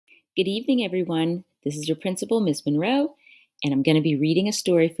Good evening, everyone. This is your principal, Miss Monroe, and I'm going to be reading a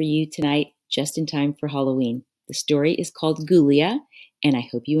story for you tonight just in time for Halloween. The story is called Ghoulia, and I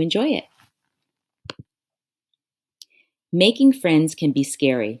hope you enjoy it. Making friends can be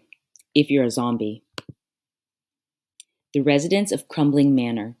scary if you're a zombie. The residents of Crumbling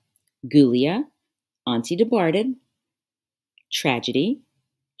Manor: Ghoulia, Auntie Departed, Tragedy,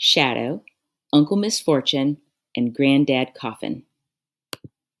 Shadow, Uncle Misfortune, and Granddad Coffin.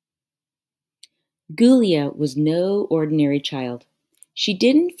 Ghoulia was no ordinary child. She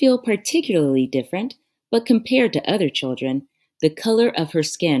didn't feel particularly different, but compared to other children, the color of her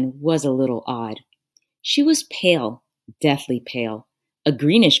skin was a little odd. She was pale, deathly pale, a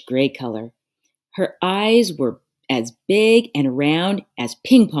greenish-gray color. Her eyes were as big and round as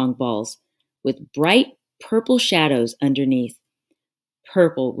ping-pong balls, with bright purple shadows underneath.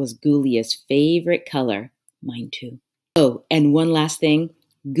 Purple was Ghoulia's favorite color. Mine too. Oh, and one last thing.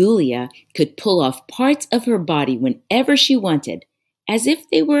 Ghoulia could pull off parts of her body whenever she wanted, as if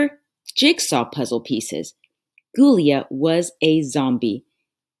they were jigsaw puzzle pieces. Ghoulia was a zombie,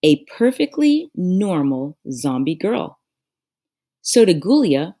 a perfectly normal zombie girl. So to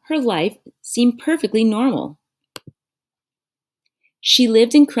Ghoulia, her life seemed perfectly normal. She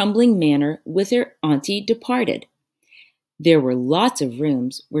lived in Crumbling Manor with her Auntie Departed. There were lots of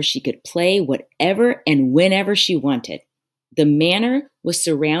rooms where she could play whatever and whenever she wanted. The manor was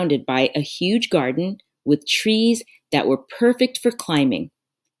surrounded by a huge garden with trees that were perfect for climbing.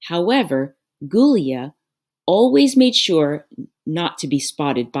 However, Ghoulia always made sure not to be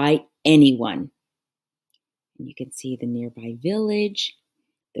spotted by anyone. You can see the nearby village,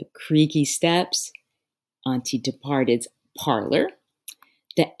 the creaky steps, Auntie Departed's parlor,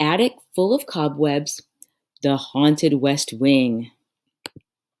 the attic full of cobwebs, the haunted West Wing.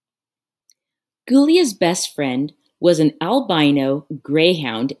 Ghoulia's best friend was an albino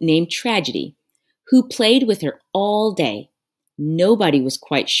greyhound named Tragedy, who played with her all day. Nobody was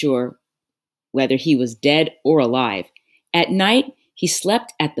quite sure whether he was dead or alive. At night, he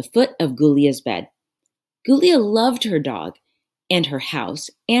slept at the foot of Ghoulia's bed. Ghoulia loved her dog and her house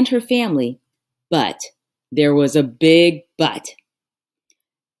and her family, but there was a big but.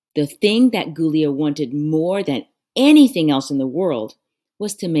 The thing that Ghoulia wanted more than anything else in the world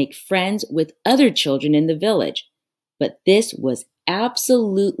was to make friends with other children in the village. But this was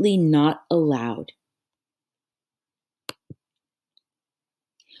absolutely not allowed.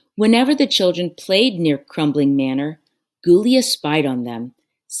 Whenever the children played near Crumbling Manor, Ghoulia spied on them.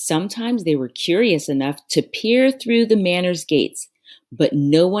 Sometimes they were curious enough to peer through the manor's gates, but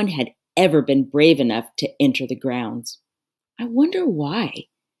no one had ever been brave enough to enter the grounds. I wonder why,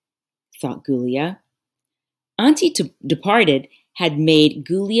 thought Ghoulia. Auntie Departed had made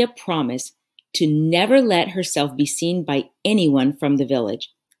Ghoulia promise to never let herself be seen by anyone from the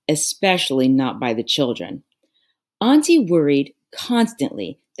village, especially not by the children. Auntie worried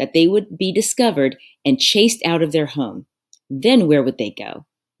constantly that they would be discovered and chased out of their home. Then where would they go?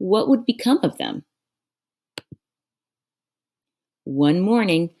 What would become of them? One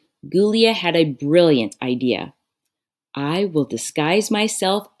morning, Ghoulia had a brilliant idea. I will disguise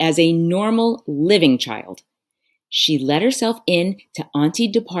myself as a normal living child. She let herself in to Auntie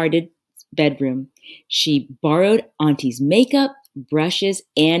Departed's bedroom. She borrowed Auntie's makeup, brushes,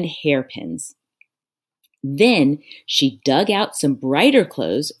 and hairpins. Then she dug out some brighter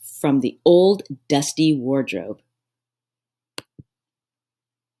clothes from the old, dusty wardrobe.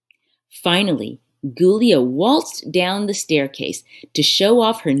 Finally, Ghoulia waltzed down the staircase to show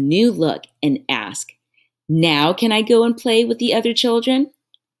off her new look and ask, "Now can I go and play with the other children?"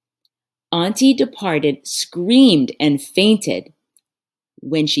 Auntie Departed screamed and fainted.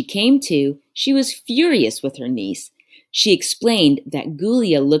 When she came to, she was furious with her niece. She explained that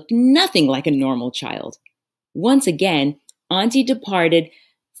Ghoulia looked nothing like a normal child. Once again, Auntie Departed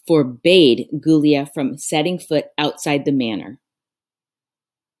forbade Ghoulia from setting foot outside the manor.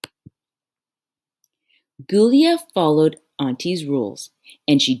 Ghoulia followed Auntie's rules,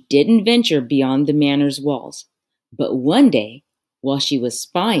 and she didn't venture beyond the manor's walls. But one day, while she was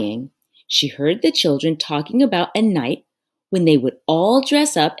spying, she heard the children talking about a night when they would all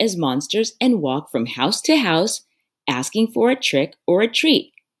dress up as monsters and walk from house to house asking for a trick or a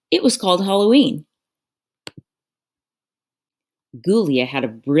treat. It was called Halloween. Ghoulia had a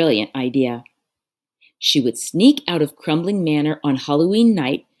brilliant idea. She would sneak out of Crumbling Manor on Halloween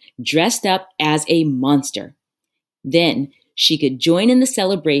night dressed up as a monster. Then she could join in the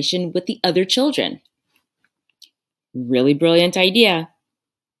celebration with the other children. Really brilliant idea.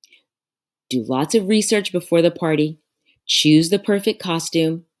 Do lots of research before the party. Choose the perfect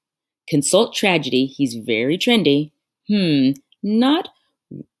costume. Consult Tragedy. He's very trendy. Not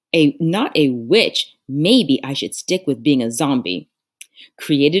Not a witch. Maybe I should stick with being a zombie.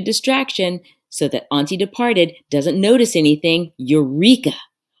 Create a distraction so that Auntie Departed doesn't notice anything. Eureka!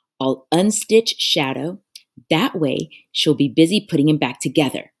 I'll unstitch Shadow. That way, she'll be busy putting him back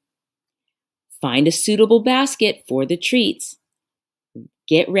together. Find a suitable basket for the treats.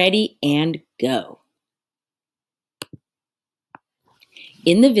 Get ready and go.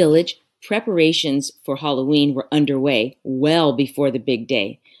 In the village, preparations for Halloween were underway well before the big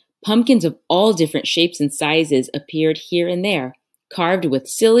day. Pumpkins of all different shapes and sizes appeared here and there, carved with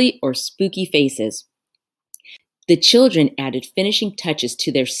silly or spooky faces. The children added finishing touches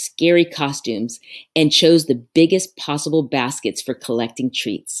to their scary costumes and chose the biggest possible baskets for collecting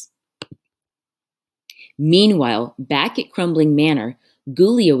treats. Meanwhile, back at Crumbling Manor,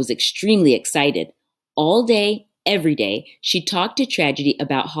 Gulia was extremely excited. All day, every day, she talked to Tragedy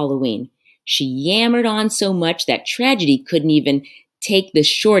about Halloween. She yammered on so much that Tragedy couldn't even take the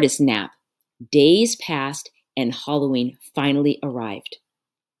shortest nap. Days passed, and Halloween finally arrived.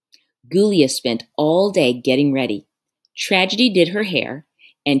 Gulia spent all day getting ready. Tragedy did her hair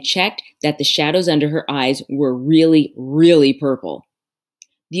and checked that the shadows under her eyes were really, really purple.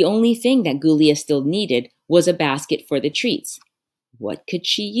 The only thing that Gulia still needed was a basket for the treats. What could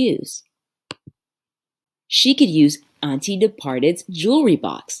she use? She could use Auntie Departed's jewelry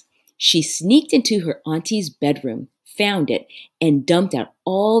box. She sneaked into her auntie's bedroom, found it, and dumped out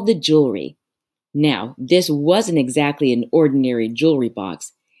all the jewelry. Now, this wasn't exactly an ordinary jewelry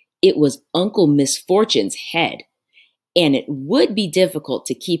box. It was Uncle Misfortune's head, and it would be difficult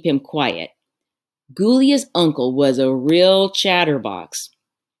to keep him quiet. Gulia's uncle was a real chatterbox.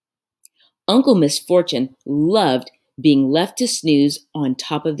 Uncle Misfortune loved being left to snooze on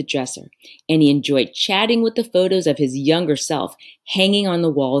top of the dresser, and he enjoyed chatting with the photos of his younger self hanging on the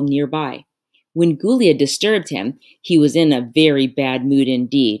wall nearby. When Gulia disturbed him, he was in a very bad mood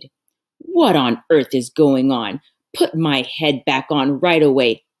indeed. "What on earth is going on? Put my head back on right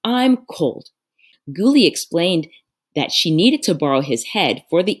away. I'm cold." Gulia explained that she needed to borrow his head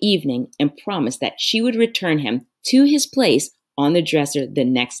for the evening and promised that she would return him to his place on the dresser the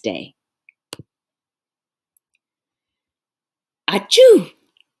next day. Achoo!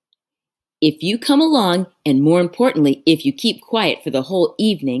 If you come along, and more importantly, if you keep quiet for the whole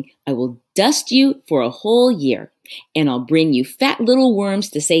evening, I will dust you for a whole year, and I'll bring you fat little worms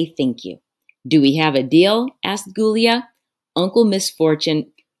to say thank you. Do we have a deal? Asked Gulia. Uncle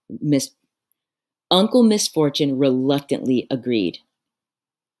Misfortune reluctantly agreed.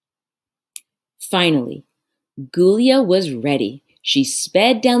 Finally, Gulia was ready. She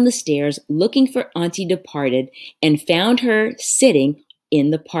sped down the stairs looking for Auntie Departed and found her sitting in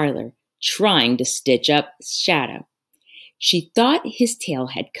the parlor, trying to stitch up Shadow. She thought his tail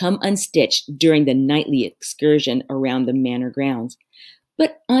had come unstitched during the nightly excursion around the manor grounds,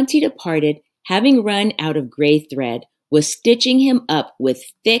 but Auntie Departed, having run out of gray thread, was stitching him up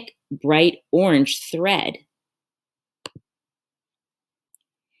with thick, bright orange thread.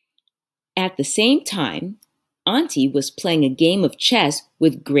 At the same time, Auntie was playing a game of chess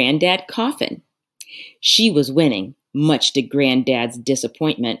with Granddad Coffin. She was winning, much to Granddad's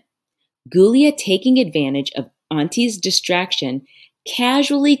disappointment. Gulia, taking advantage of Auntie's distraction,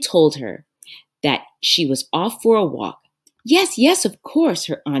 casually told her that she was off for a walk. "Yes, yes, of course,"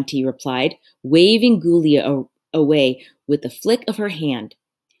 her auntie replied, waving Gulia away with a flick of her hand.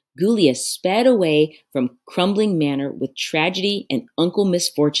 Gulia sped away from Crumbling Manor with Tragedy and Uncle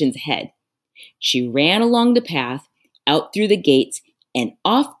Misfortune's head. She ran along the path, out through the gates, and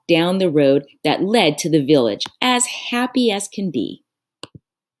off down the road that led to the village, as happy as can be.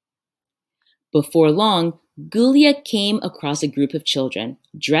 Before long, Gulia came across a group of children,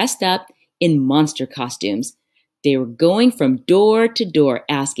 dressed up in monster costumes. They were going from door to door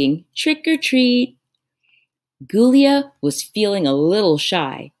asking, "Trick or treat." Gulia was feeling a little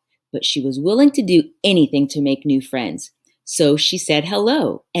shy, but she was willing to do anything to make new friends. So she said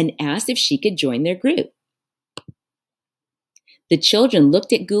hello and asked if she could join their group. The children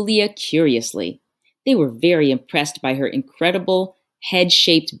looked at Gulia curiously. They were very impressed by her incredible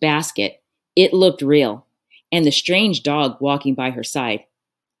head-shaped basket. It looked real, and the strange dog walking by her side.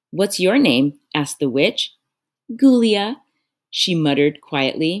 "What's your name?" asked the witch. "Gulia," she muttered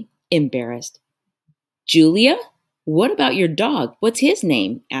quietly, embarrassed. "Julia? What about your dog? What's his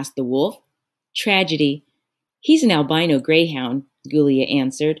name?" asked the wolf. "Tragedy. He's an albino greyhound," Gulia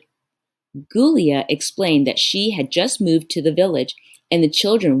answered. Gulia explained that she had just moved to the village, and the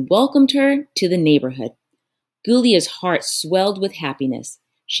children welcomed her to the neighborhood. Gulia's heart swelled with happiness.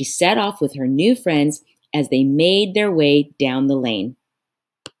 She set off with her new friends as they made their way down the lane.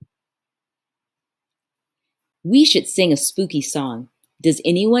 "We should sing a spooky song. Does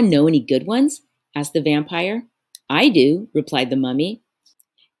anyone know any good ones? Asked the vampire. I do, replied the mummy.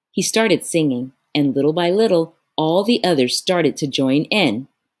 He started singing, and little by little, all the others started to join in.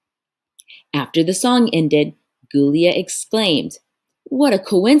 After the song ended, Gulia exclaimed, What a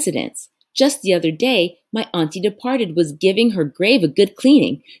coincidence! Just the other day, my auntie departed was giving her grave a good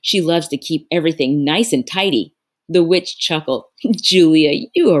cleaning. She loves to keep everything nice and tidy. The witch chuckled. Julia,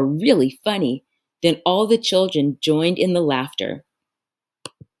 you are really funny. Then all the children joined in the laughter.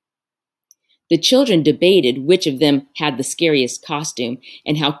 The children debated which of them had the scariest costume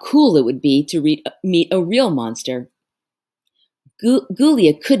and how cool it would be to meet a real monster.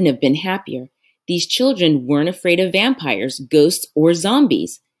 Gulia couldn't have been happier. These children weren't afraid of vampires, ghosts, or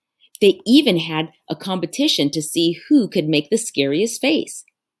zombies. They even had a competition to see who could make the scariest face.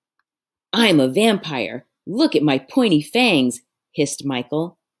 I'm a vampire. Look at my pointy fangs, hissed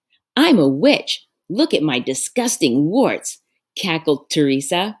Michael. I'm a witch. Look at my disgusting warts, cackled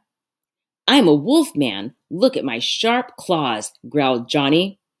Teresa. I'm a wolf man. Look at my sharp claws, growled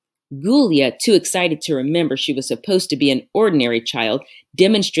Johnny. Gulia, too excited to remember she was supposed to be an ordinary child,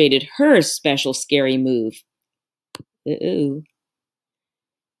 demonstrated her special scary move. Uh-oh.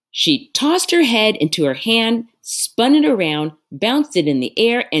 She tossed her head into her hand, spun it around, bounced it in the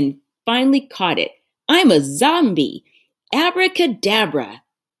air, and finally caught it. I'm a zombie! Abracadabra!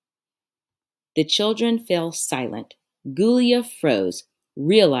 The children fell silent. Gulia froze,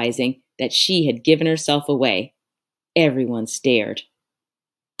 realizing that she had given herself away. Everyone stared.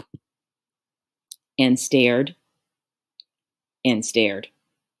 And stared. And stared.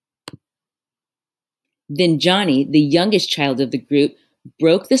 Then Johnny, the youngest child of the group,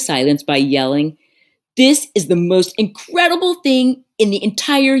 broke the silence by yelling, This is the most incredible thing in the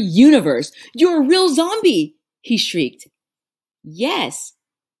entire universe. You're a real zombie, he shrieked. Yes.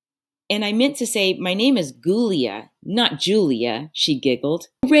 And I meant to say, my name is Gulia, not Julia, she giggled.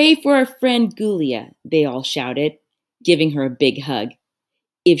 Hooray for our friend Gulia, they all shouted, giving her a big hug.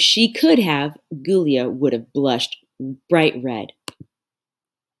 If she could have, Gulia would have blushed bright red.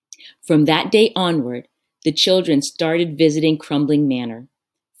 From that day onward, the children started visiting Crumbling Manor.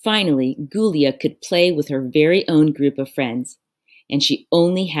 Finally, Gulia could play with her very own group of friends, and she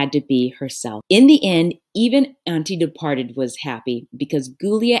only had to be herself. In the end, even Auntie Departed was happy because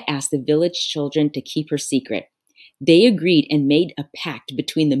Gulia asked the village children to keep her secret. They agreed and made a pact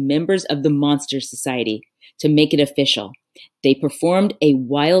between the members of the Monster Society to make it official. They performed a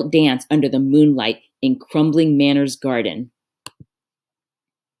wild dance under the moonlight in Crumbling Manor's garden.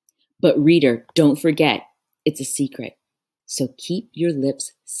 But reader, don't forget, it's a secret, so keep your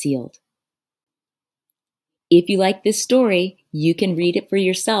lips sealed. If you like this story, you can read it for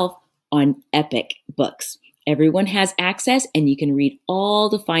yourself on Epic Books. Everyone has access, and you can read all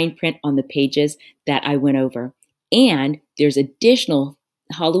the fine print on the pages that I went over. And there's additional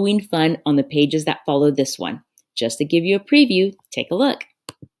Halloween fun on the pages that follow this one. Just to give you a preview, take a look.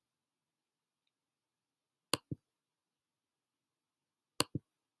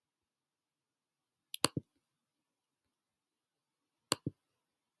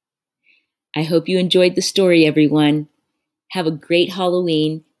 I hope you enjoyed the story, everyone. Have a great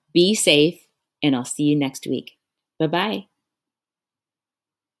Halloween, be safe, and I'll see you next week. Bye-bye.